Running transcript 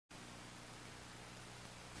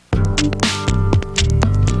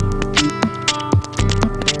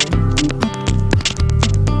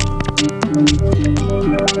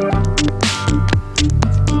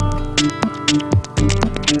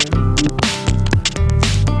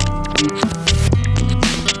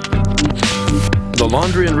The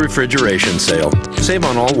laundry and refrigeration sale. Save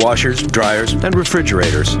on all washers, dryers, and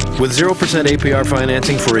refrigerators with 0% APR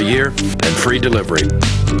financing for a year and free delivery.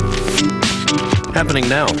 Happening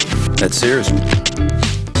now at Sears.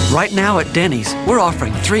 Right now at Denny's, we're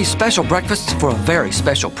offering 3 special breakfasts for a very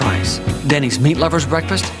special price. Denny's Meat Lovers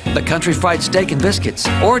Breakfast, the Country Fried Steak and Biscuits,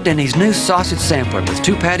 or Denny's new Sausage Sampler with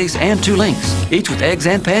 2 patties and 2 links, each with eggs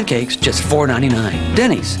and pancakes, just $4.99.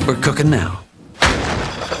 Denny's, we're cooking now.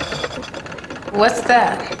 What's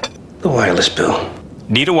that? The wireless bill.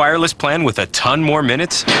 Need a wireless plan with a ton more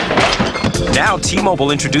minutes? Now T-Mobile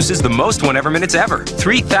introduces the most whenever minutes ever.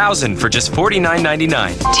 3,000 for just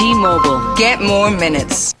 $49.99. T-Mobile. Get more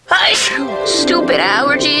minutes. Stupid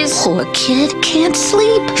allergies. Poor kid can't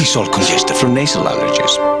sleep. He's all congested from nasal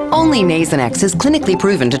allergies. Only Nasonex is clinically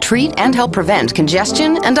proven to treat and help prevent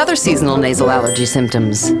congestion and other seasonal nasal allergy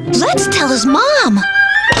symptoms. Let's tell his mom.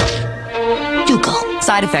 You go.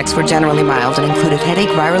 Side effects were generally mild and included headache,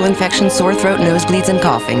 viral infection, sore throat, nosebleeds, and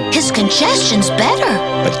coughing. His congestion's better.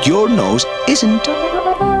 But your nose isn't.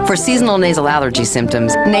 For seasonal nasal allergy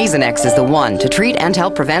symptoms, Nasonex is the one to treat and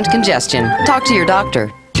help prevent congestion. Talk to your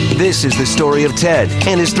doctor. This is the story of Ted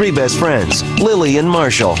and his 3 best friends, Lily and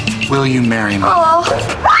Marshall. Will you marry me?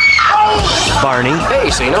 Barney. Hey,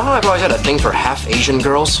 so you know how I've always had a thing for half Asian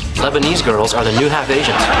girls? Lebanese girls are the new half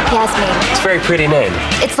Asians. Yasmin. It's a very pretty name.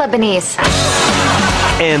 It's Lebanese.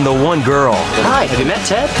 And the one girl. Hi, have you met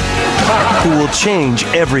Ted? Who will change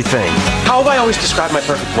everything. How have I always described my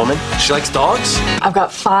perfect woman? She likes dogs? I've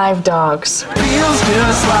got 5 dogs.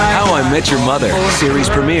 How I Met Your Mother. Series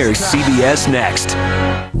premieres CBS next.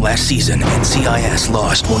 Last season, NCIS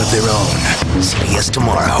lost one of their own. CBS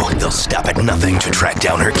tomorrow, they'll stop at nothing to track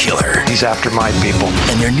down her killer. He's after my people.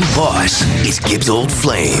 And their new boss is Gibbs' old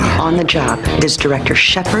flame. On the job, it is Director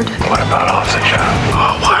Shepard. What about off the job?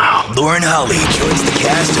 Oh, wow. Lauren Holly joins the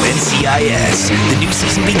cast of NCIS. The new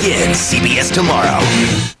season begins CBS tomorrow.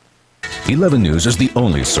 11 News is the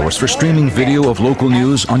only source for streaming video of local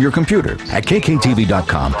news on your computer. At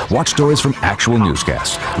KKTV.com, watch stories from actual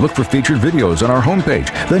newscasts. Look for featured videos on our homepage.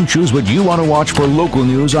 Then choose what you want to watch for local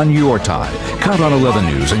news on your time. Count on 11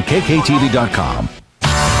 News and KKTV.com.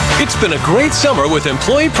 It's been a great summer with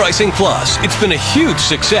Employee Pricing Plus. It's been a huge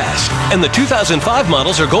success, and the 2005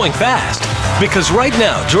 models are going fast. Because right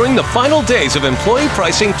now, during the final days of Employee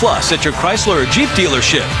Pricing Plus at your Chrysler or Jeep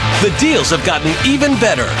dealership, the deals have gotten even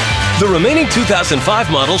better. The remaining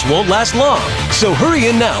 2005 models won't last long, so hurry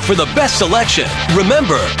in now for the best selection.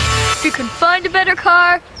 Remember, If you can find a better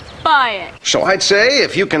car, buy it. So I'd say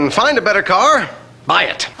if you can find a better car, buy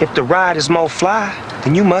it. If the ride is more fly,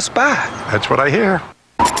 then you must buy. That's what I hear.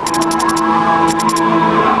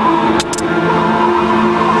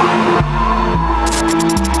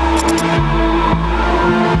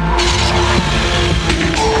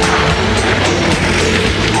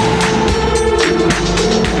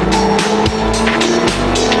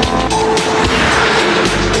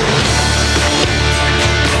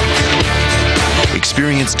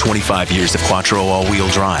 Experience 25 years of Quattro all-wheel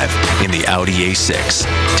drive in the Audi A6.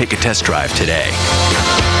 Take a test drive today.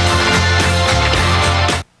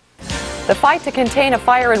 The fight to contain a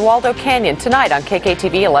fire in Waldo Canyon tonight on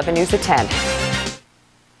KKTV 11 News at 10.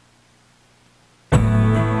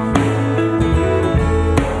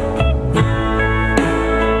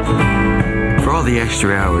 For all the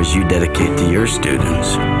extra hours you dedicate to your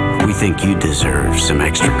students, we think you deserve some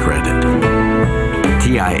extra credit.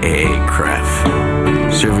 TIAA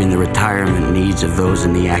CREF, serving the retirement needs of those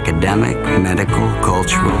in the academic, medical,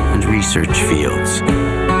 cultural, and research fields.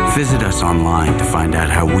 Visit us online to find out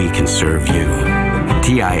how we can serve you.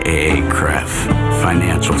 TIAA CREF,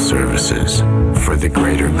 financial services for the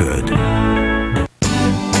greater good.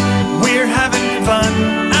 We're having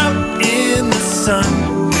fun out in the sun.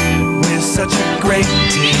 We're such a great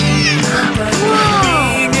team.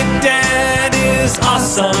 Being a dad is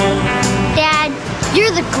awesome. Dad,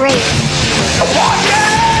 you're the greatest.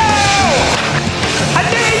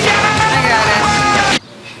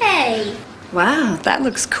 Hey. Wow, that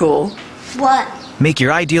looks cool. What? Make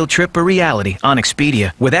your ideal trip a reality on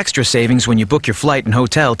Expedia with extra savings when you book your flight and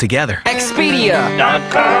hotel together.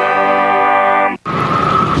 Expedia.com.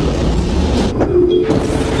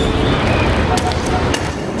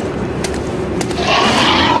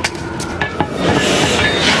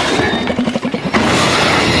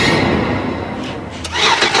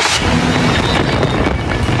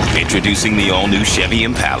 Introducing the all-new Chevy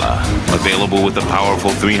Impala. Available with a powerful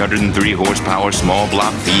 303 horsepower small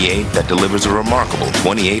block V8 that delivers a remarkable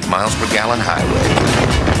 28 miles per gallon highway.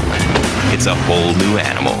 It's a whole new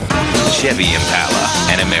animal. Chevy Impala,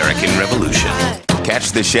 an American revolution.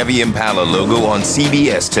 Catch the Chevy Impala logo on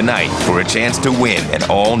CBS tonight for a chance to win an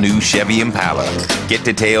all-new Chevy Impala. Get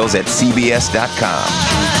details at cbs.com.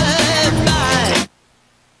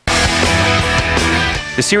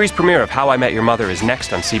 The series premiere of How I Met Your Mother is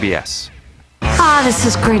next on CBS. Ah, this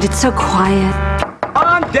is great. It's so quiet.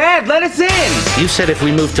 Mom, Dad, let us in! You said if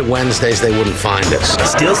we moved to Wednesdays, they wouldn't find us.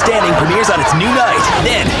 Still Standing premieres on its new night.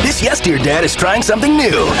 Then, this Yes Dear Dad is trying something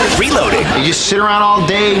new. Freeloading. You just sit around all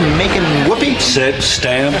day making whoopee? Sit,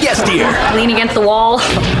 stand. Yes Dear. Lean against the wall.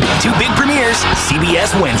 2 big premieres,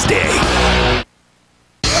 CBS Wednesday.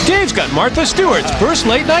 Dave's got Martha Stewart's first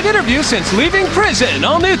late-night interview since leaving prison.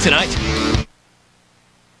 All new tonight.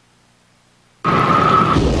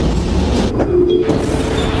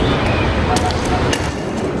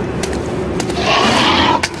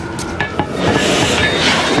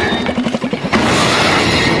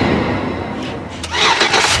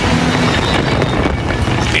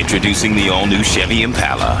 Introducing the all-new Chevy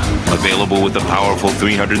Impala. Available with a powerful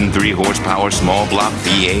 303 horsepower small block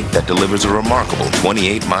V8 that delivers a remarkable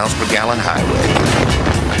 28 miles per gallon highway.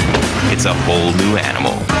 It's a whole new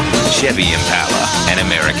animal. Chevy Impala, an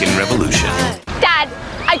American revolution. Dad,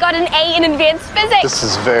 I got an A in advanced physics. This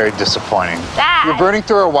is very disappointing. Dad. You're burning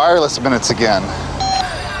through our wireless minutes again.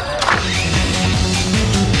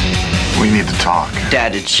 We need to talk.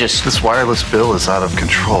 Dad, it's just... This wireless bill is out of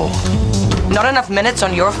control. Not enough minutes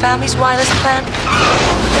on your family's wireless plan?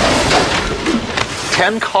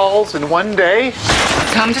 10 calls in one day?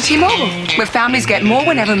 Come to T-Mobile, where families get more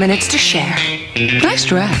whenever minutes to share. Nice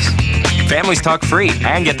dress. Families talk free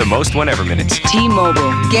and get the most whenever minutes.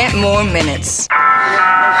 T-Mobile, get more minutes.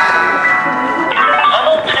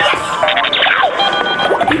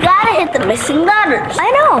 You gotta hit the missing letters.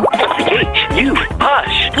 I know. You,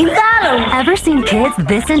 hush. You got them. Ever seen kids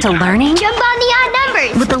this into learning? Jump on the odd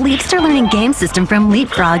numbers. With the Leapster learning game system from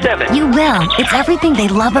Leapfrog, 7. you will. It's everything they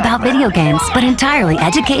love about video games, but entirely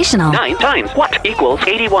educational. 9 times what equals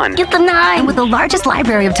 81? Get the 9. And with the largest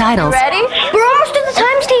library of titles, Ready? We're almost at the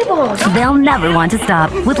times tables. they'll never want to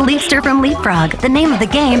stop. With Leapster from Leapfrog, the name of the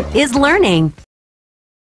game is learning.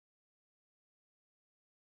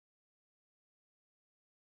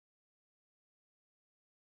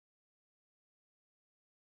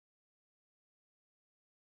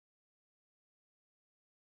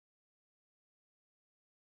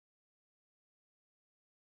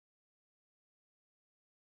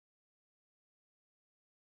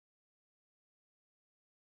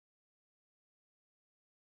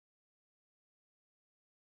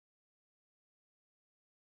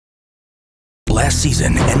 Last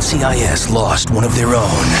season, NCIS lost one of their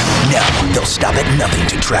own. Now, they'll stop at nothing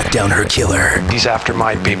to track down her killer. He's after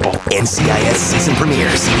my people. NCIS season premiere,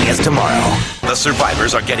 CBS tomorrow. The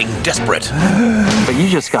survivors are getting desperate. But you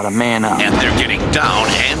just gotta man up. And they're getting down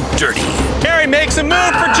and dirty. Harry makes a move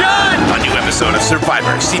for John! A new episode of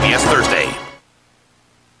Survivor, CBS Thursday.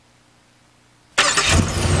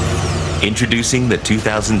 Introducing the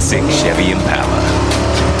 2006 Chevy Impala.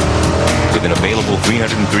 With an available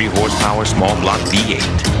 303 horsepower small block V8.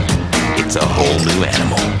 It's a whole new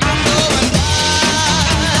animal.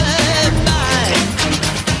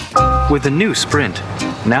 With the new Sprint,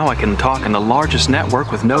 now I can talk on the largest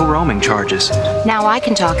network with no roaming charges. Now I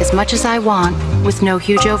can talk as much as I want with no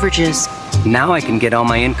huge overages. Now I can get all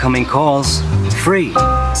my incoming calls free.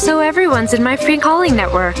 So everyone's in my free calling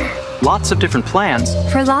network. Lots of different plans.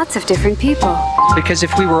 For lots of different people. Because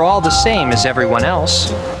if we were all the same as everyone else,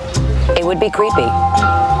 it would be creepy.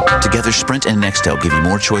 Together, Sprint and Nextel give you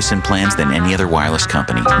more choice in plans than any other wireless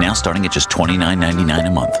company. Now starting at just $29.99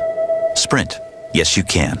 a month. Sprint. Yes, you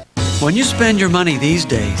can. When you spend your money these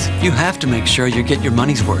days, you have to make sure you get your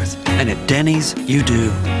money's worth. And at Denny's, you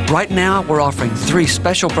do. Right now, we're offering 3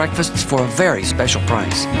 special breakfasts for a very special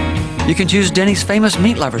price. You can choose Denny's famous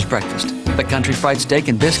meat lovers breakfast, the country fried steak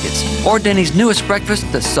and biscuits, or Denny's newest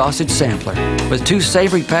breakfast, the sausage sampler, with 2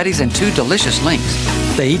 savory patties and 2 delicious links.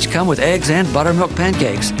 They each come with eggs and buttermilk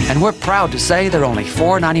pancakes, and we're proud to say they're only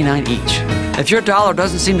 $4.99 each. If your dollar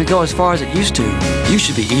doesn't seem to go as far as it used to, you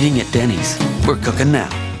should be eating at Denny's. We're cooking now.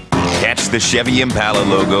 Catch the Chevy Impala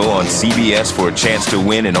logo on CBS for a chance to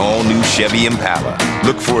win an all-new Chevy Impala.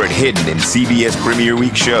 Look for it hidden in CBS Premiere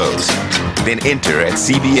Week shows. Then enter at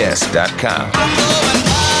cbs.com.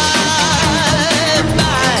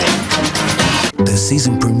 The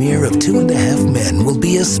season premiere of 2 1/2 Men will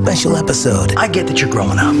be a special episode. I get that you're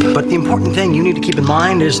growing up, but the important thing you need to keep in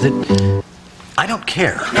mind is that I don't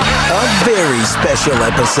care. A very special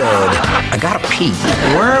episode. I gotta pee.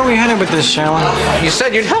 Where are we headed with this, Shalon? You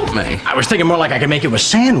said you'd help me. I was thinking more like I could make you a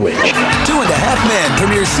sandwich. 2 and a Half Men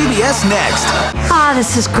premieres CBS next. Ah,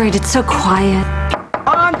 this is great. It's so quiet.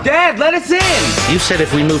 Mom, Dad, let us in! You said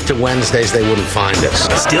if we moved to Wednesdays, they wouldn't find us.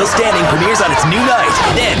 Still Standing premieres on its new night.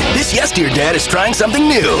 Then, this Yes Dear Dad is trying something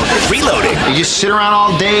new. Freeloading. You just sit around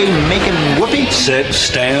all day making whoopee? Sit,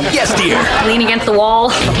 stand. Yes Dear. Lean against the wall.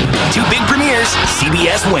 2 big premieres,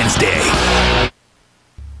 CBS Wednesday.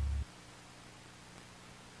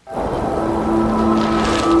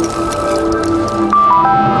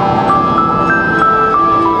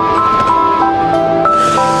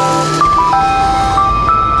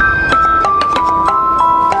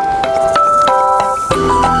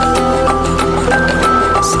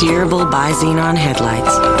 Steerable bi-xenon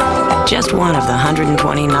headlights. Just one of the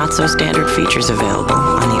 120 not-so-standard features available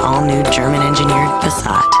on the all-new German-engineered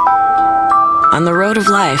Passat. On the road of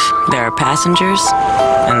life, there are passengers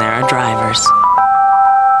and there are drivers.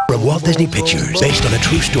 From Walt Disney Pictures, based on a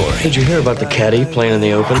true story. Did you hear about the caddy playing in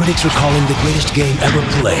the open? Critics are calling the greatest game ever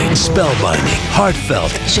played. Spellbinding,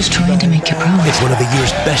 heartfelt. He's just trying to make you proud. It's one of the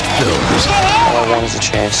year's best films. All I want is a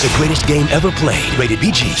chance. The greatest game ever played. Rated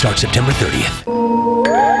PG. Starts September 30th.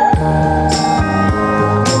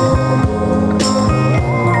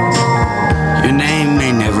 Your name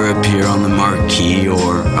may never appear on the marquee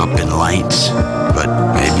or up in lights, but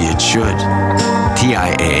maybe it should.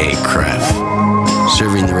 TIAA CREF.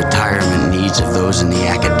 Serving the retirement needs of those in the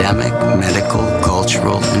academic, medical,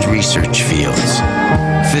 cultural, and research fields.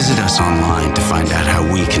 Visit us online to find out how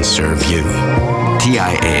we can serve you.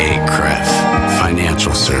 TIAA CREF.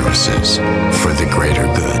 Financial services for the greater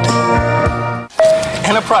good.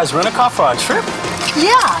 Enterprise rent-a-car for our trip?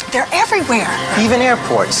 Yeah, they're everywhere. Even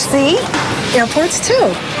airports. See? Airports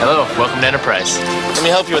too. Hello, welcome to Enterprise. Let me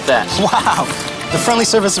help you with that. Wow, the friendly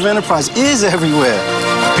service of Enterprise is everywhere.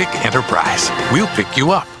 Pick Enterprise. We'll pick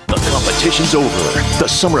you up. The competition's over. The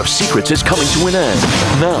Summer of Secrets is coming to an end.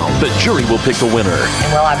 Now, the jury will pick the winner.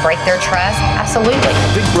 And will I break their trust? Absolutely.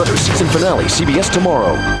 Big Brother season finale, CBS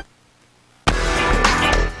tomorrow.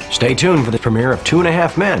 Stay tuned for the premiere of 2 and a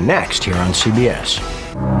Half Men next here on CBS.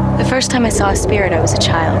 The first time I saw a spirit, I was a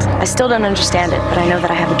child. I still don't understand it, but I know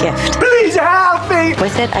that I have a gift. Please help me!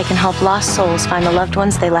 With it, I can help lost souls find the loved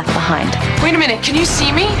ones they left behind. Wait a minute, can you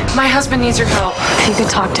see me? My husband needs your help. If you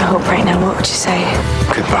could talk to Hope right now, what would you say?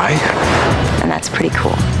 Goodbye. And that's pretty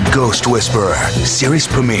cool. Ghost Whisperer. Series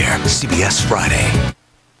premiere. CBS Friday.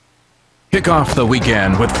 Kick off the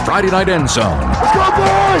weekend with Friday Night End Zone. Let's go,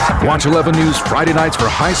 boys! Watch 11 News Friday nights for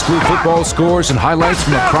high school football scores and highlights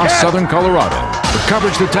from across southern Colorado. For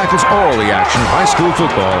coverage that tackles all the action of high school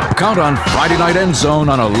football, count on Friday Night End Zone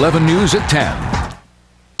on 11 News at 10.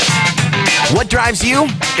 What drives you?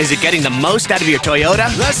 Is it getting the most out of your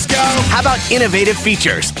Toyota? Let's go! How about innovative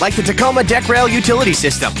features like the Tacoma Deck Rail Utility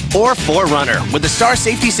System or 4Runner with the Star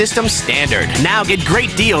Safety System Standard? Now get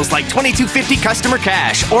great deals like $2,250 customer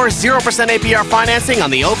cash or 0% APR financing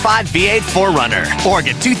on the 05 V8 4Runner. Or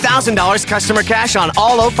get $2,000 customer cash on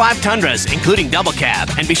all 05 Tundras, including double cab.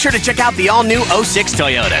 And be sure to check out the all-new 06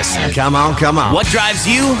 Toyotas. Come on, come on. What drives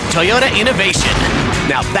you? Toyota innovation.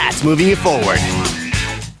 Now that's moving you forward.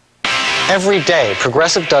 Every day,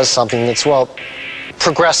 Progressive does something that's, well,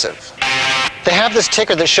 progressive. They have this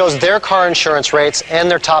ticker that shows their car insurance rates and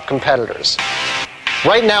their top competitors.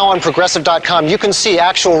 Right now on Progressive.com, you can see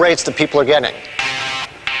actual rates that people are getting.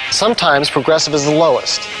 Sometimes Progressive is the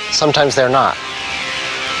lowest. Sometimes they're not.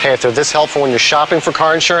 Hey, if they're this helpful when you're shopping for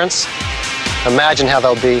car insurance, imagine how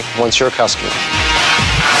they'll be once you're a customer.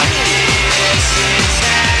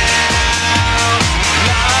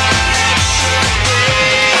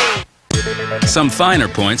 Some finer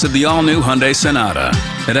points of the all-new Hyundai Sonata.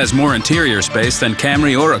 It has more interior space than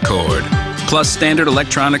Camry or Accord, plus standard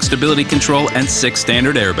electronic stability control and 6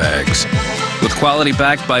 standard airbags, with quality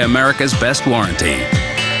backed by America's best warranty.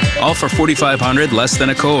 All for $4,500 less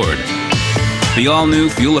than Accord. The all-new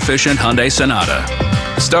fuel-efficient Hyundai Sonata.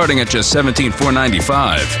 Starting at just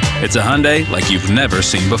 $17,495, it's a Hyundai like you've never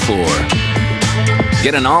seen before.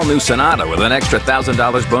 Get an all-new Sonata with an extra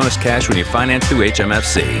 $1,000 bonus cash when you finance through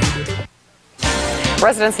HMFC.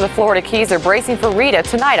 Residents of the Florida Keys are bracing for Rita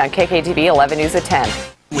tonight on KKTV 11 News at 10.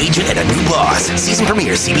 Legion and a new boss. Season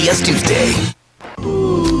premiere CBS Tuesday.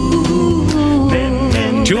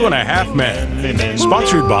 2 and a Half Men.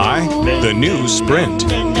 Sponsored by the new Sprint.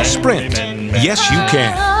 Sprint. Yes, you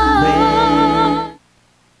can.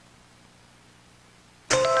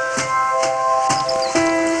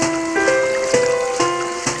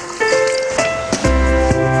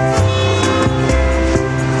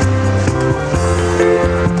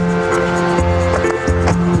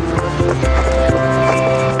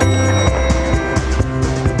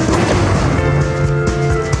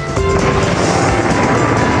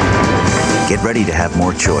 ready to have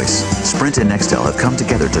more choice. Sprint and Nextel have come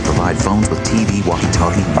together to provide phones with TV,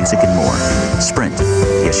 walkie-talkie, music, and more. Sprint.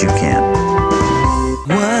 Yes, you can.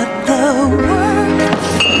 What the world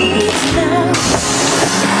needs now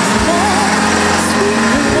is love, sweet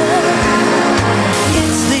love.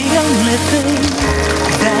 It's the only thing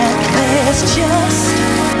that there's just.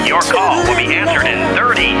 Your call will be answered in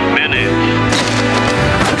 30 minutes.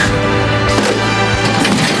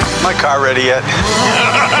 My car ready yet?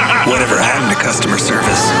 Whatever happened to customer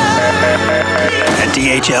service? At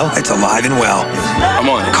DHL, it's alive and well. I'm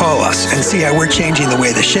on it. Call us and see how we're changing the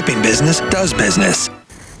way the shipping business does business.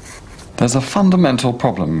 There's a fundamental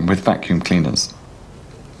problem with vacuum cleaners.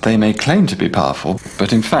 They may claim to be powerful,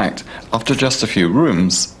 but in fact, after just a few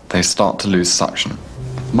rooms, they start to lose suction.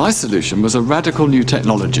 My solution was a radical new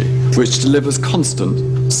technology which delivers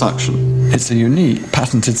constant suction. It's a unique,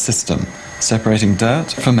 patented system, separating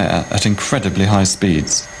dirt from air at incredibly high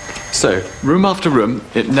speeds. So, room after room,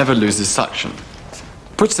 it never loses suction.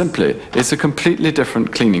 Put simply, it's a completely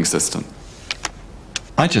different cleaning system.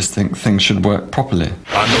 I just think things should work properly.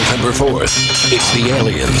 On November 4th, it's the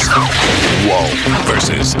aliens. Walt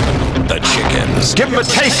versus the chickens. Give them a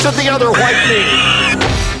taste of the other white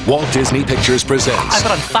meat. Walt Disney Pictures presents. I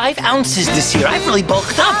put on 5 ounces this year. I've really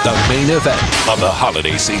bulked up. The main event of the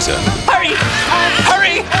holiday season. Hurry!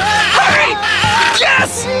 Hurry! Hurry!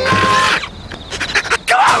 Yes!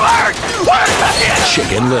 Come on, work! Work!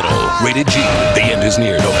 Chicken Little. Rated G. The end is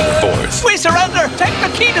near November 4th. We surrender! Take the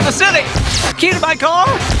key to the city! Key to my car?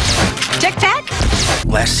 Tic-tac?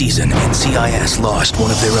 Last season, NCIS lost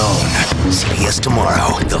one of their own. CBS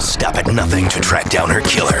tomorrow, they'll stop at nothing to track down her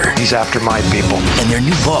killer. He's after my people. And their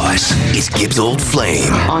new boss is Gibbs' old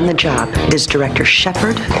flame. On the job, it is Director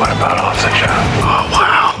Shepard. What about off the job? Oh,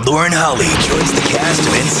 wow. Lauren Holly joins the cast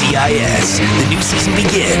of NCIS. The new season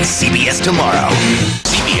begins CBS tomorrow.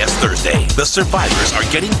 CBS Thursday. The survivors are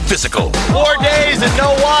getting physical. 4 days and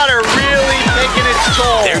no water, really taking its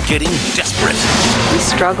toll. They're getting desperate. He's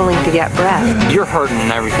struggling to get breath. You're hurting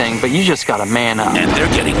and everything, but you just gotta man up. And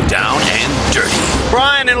they're getting down and dirty.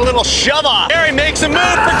 Brian and a little shove-off. Harry makes a move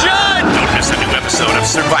for Judd. Don't miss a new episode of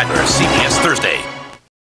Survivors, CBS Thursday.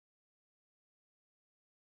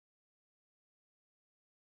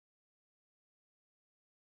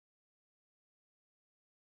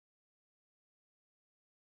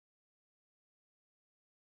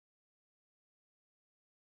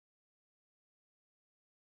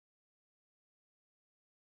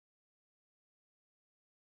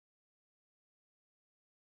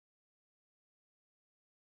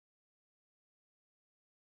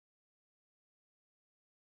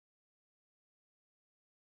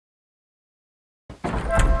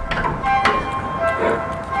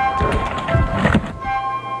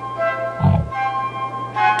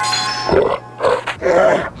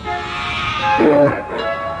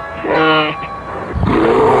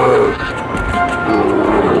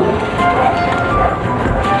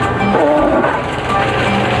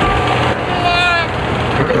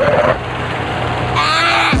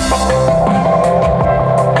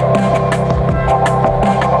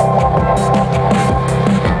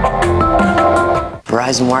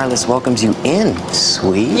 Verizon Wireless welcomes you in,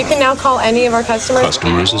 sweet. You can now call any of our customers.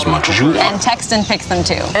 Customers as much as you want. And text and picks them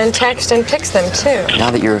too. And text and picks them too.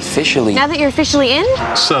 Now that you're officially in?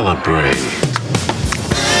 Celebrate.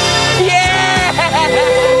 Yeah!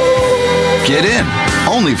 Get in.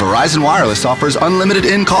 Only Verizon Wireless offers unlimited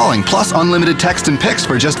in-calling plus unlimited text and pics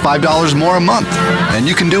for just $5 more a month. And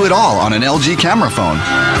you can do it all on an LG camera phone.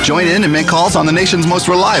 Join in and make calls on the nation's most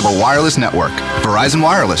reliable wireless network. Verizon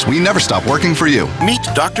Wireless, we never stop working for you. Meet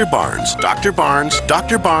Dr. Barnes. Dr. Barnes,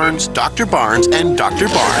 Dr. Barnes, Dr. Barnes, and Dr.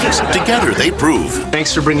 Barnes. Together they prove.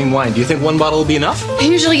 Thanks for bringing wine. Do you think one bottle will be enough?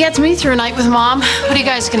 It usually gets me through a night with Mom. What are you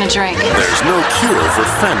guys gonna drink? There's no cure for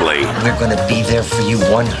family. We're gonna be there for you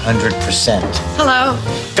 100%. Hello.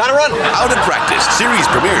 Gotta run. Out of Practice. Series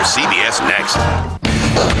premiere CBS next.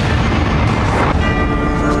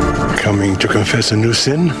 Coming to confess a new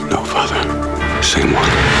sin? No, Father. Same one.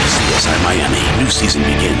 CSI Miami. New season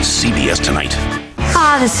begins. CBS tonight.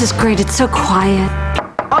 Ah, this is great. It's so quiet.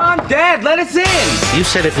 Dad, let us in! You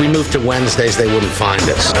said if we moved to Wednesdays, they wouldn't find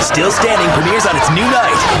us. Still Standing premieres on its new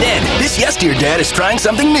night. Then, this Yes Dear Dad is trying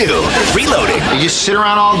something new. Reloading. You just sit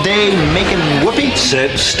around all day making whoopee?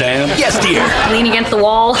 Sit, stand. Yes Dear. Lean against the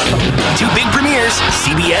wall. 2 big premieres.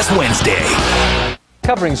 CBS Wednesday.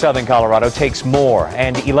 Covering Southern Colorado takes more,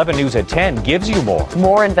 and 11 News at 10 gives you more.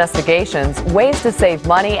 More investigations, ways to save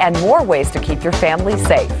money, and more ways to keep your family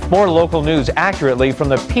safe. More local news accurately from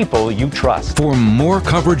the people you trust. For more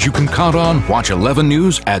coverage you can count on, watch 11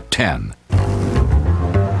 News at 10.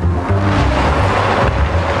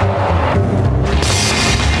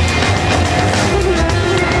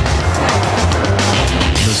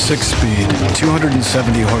 6-speed,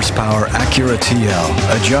 270 horsepower Acura TL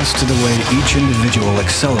adjusts to the way each individual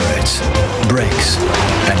accelerates, brakes,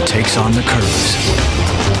 and takes on the curves.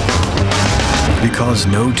 Because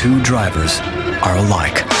no two drivers are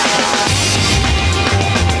alike.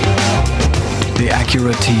 The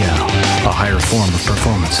Acura TL, a higher form of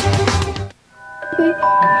performance.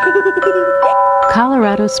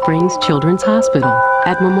 Colorado Springs Children's Hospital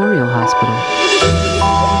at Memorial Hospital.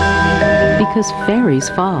 Because fairies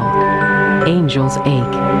fall, angels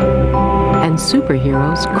ache, and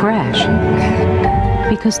superheroes crash.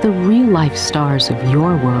 Because the real-life stars of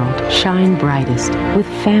your world shine brightest with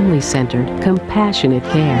family-centered, compassionate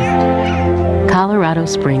care. Colorado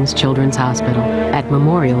Springs Children's Hospital at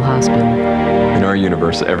Memorial Hospital. In our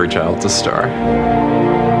universe, every child's a star.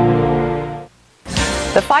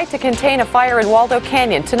 The fight to contain a fire in Waldo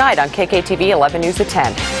Canyon tonight on KKTV 11 News at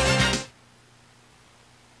 10.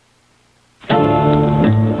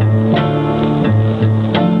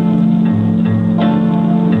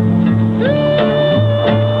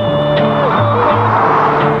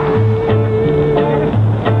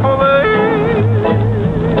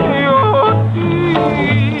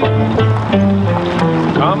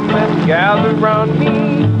 Come and gather round me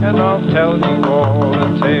and I'll tell you all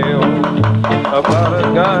the tale about a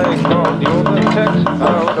guy called Tex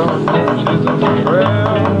out on Chisholm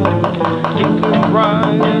Trail. He can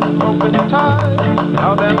ride an open tie,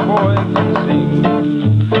 how that boy can sing.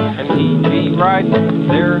 And he'd be right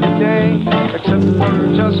there today, except for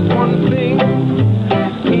just one thing.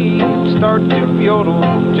 He'd start to yodel,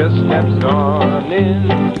 just steps on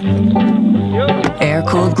in.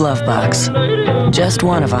 Air-cooled glove box. Just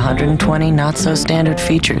one of 120 not-so-standard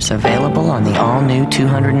features available on the all-new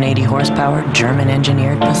 280-horsepower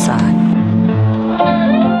German-engineered Passat.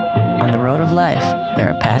 On the road of life,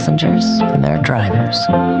 there are passengers and there are drivers.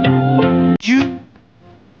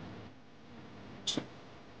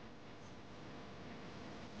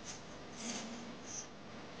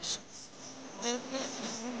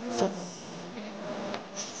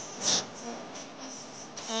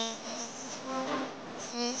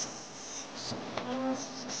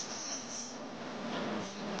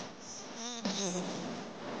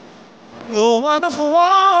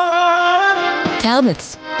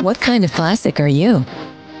 Talbots, what kind of plastic are you?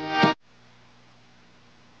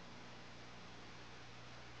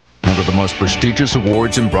 One of the most prestigious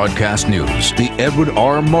awards in broadcast news, the Edward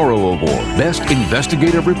R. Murrow Award, Best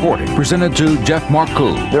Investigative Reporting, presented to Jeff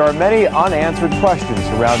Marcoux. There are many unanswered questions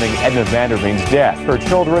surrounding Edna Vanderveen's death. Her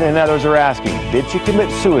children and others are asking, did she commit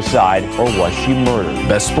suicide or was she murdered?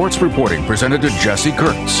 Best Sports Reporting, presented to Jesse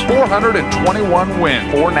Kurtz. 421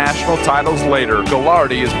 wins. 4 national titles later,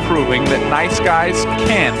 Gallardi is proving that nice guys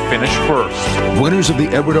can finish first. Winners of the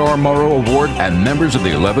Edward R. Murrow Award and members of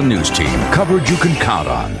the 11 News team. Coverage you can count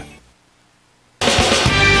on.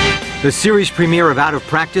 The series premiere of Out of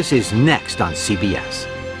Practice is next on CBS.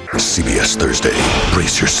 CBS Thursday.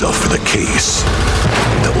 Brace yourself for the case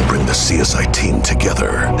that will bring the CSI team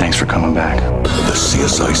together. Thanks for coming back. The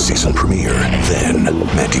CSI season premiere. Then,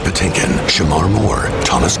 Mandy Patinkin, Shamar Moore,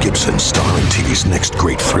 Thomas Gibson star in TV's next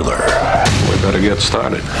great thriller. We better get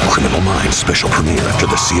started. Criminal Minds special premiere after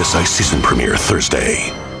the CSI season premiere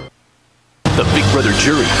Thursday. The Big Brother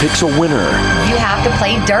jury picks a winner. You have to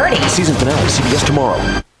play dirty. Season finale, CBS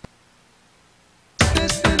tomorrow.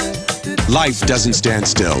 Life doesn't stand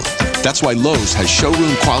still. That's why Lowe's has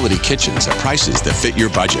showroom quality kitchens at prices that fit your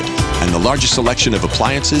budget and the largest selection of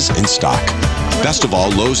appliances in stock. Best of all,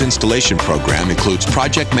 Lowe's installation program includes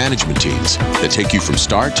project management teams that take you from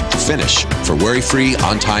start to finish for worry-free,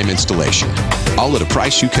 on-time installation. All at a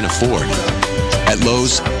price you can afford. At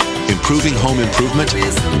Lowe's, improving home improvement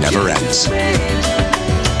never ends.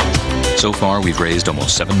 So far, we've raised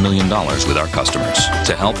almost $7 million with our customers.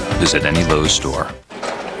 To help, visit any Lowe's store.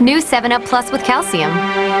 New 7-Up Plus with calcium.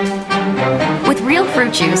 With real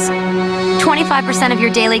fruit juice, 25% of your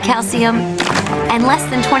daily calcium, and less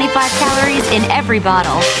than 25 calories in every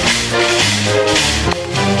bottle.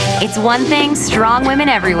 It's one thing strong women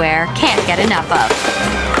everywhere can't get enough of.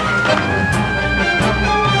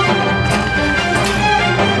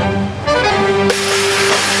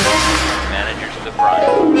 Managers to the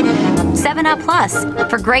front. 7-Up Plus.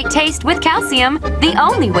 For great taste with calcium, the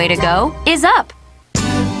only way to go is up.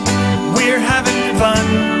 We're having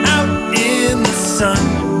fun out in the sun.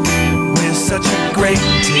 We're such a great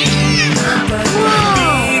team.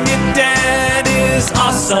 Being a dad is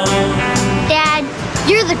awesome. Dad,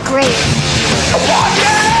 you're the greatest.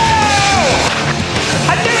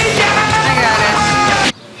 I got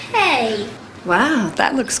it. Hey. Wow,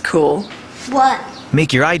 that looks cool. What?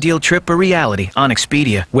 Make your ideal trip a reality on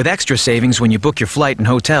Expedia, with extra savings when you book your flight and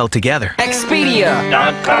hotel together.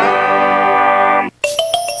 Expedia.com.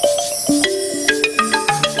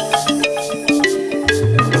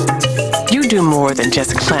 You do more than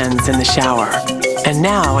just cleanse in the shower. And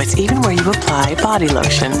now it's even where you apply body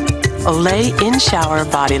lotion. Olay In-Shower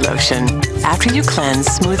Body Lotion. After you cleanse,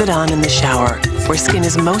 smooth it on in the shower, where skin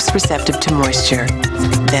is most receptive to moisture.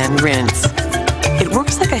 Then rinse. It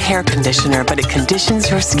works like a hair conditioner, but it conditions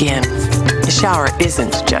your skin. The shower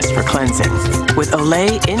isn't just for cleansing. With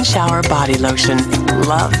Olay In-Shower Body Lotion,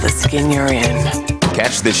 love the skin you're in.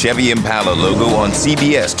 Catch the Chevy Impala logo on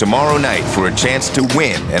CBS tomorrow night for a chance to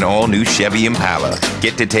win an all-new Chevy Impala.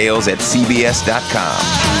 Get details at cbs.com.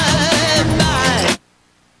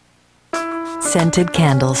 Scented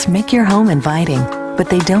candles make your home inviting, but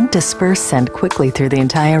they don't disperse scent quickly through the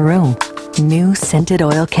entire room. New scented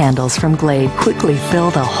oil candles from Glade quickly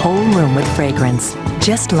fill the whole room with fragrance.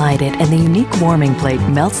 Just light it and the unique warming plate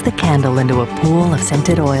melts the candle into a pool of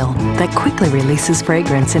scented oil that quickly releases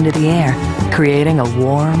fragrance into the air, creating a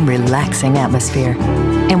warm, relaxing atmosphere.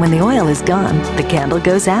 And when the oil is gone, the candle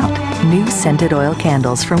goes out. New scented oil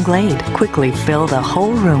candles from Glade quickly fill the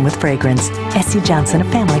whole room with fragrance. S.C. Johnson, a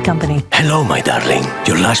family company. Hello, my darling.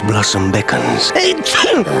 Your last blossom beckons.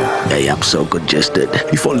 I am so congested.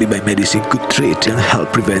 If only my medicine could treat and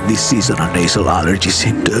help prevent these seasonal nasal allergy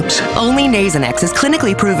symptoms. Only Nasonex is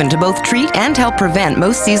clinically proven to both treat and help prevent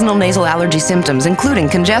most seasonal nasal allergy symptoms, including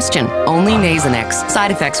congestion. Only Nasonex.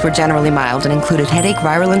 Side effects were generally mild and included headache,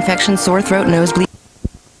 viral infection, sore throat, nosebleed.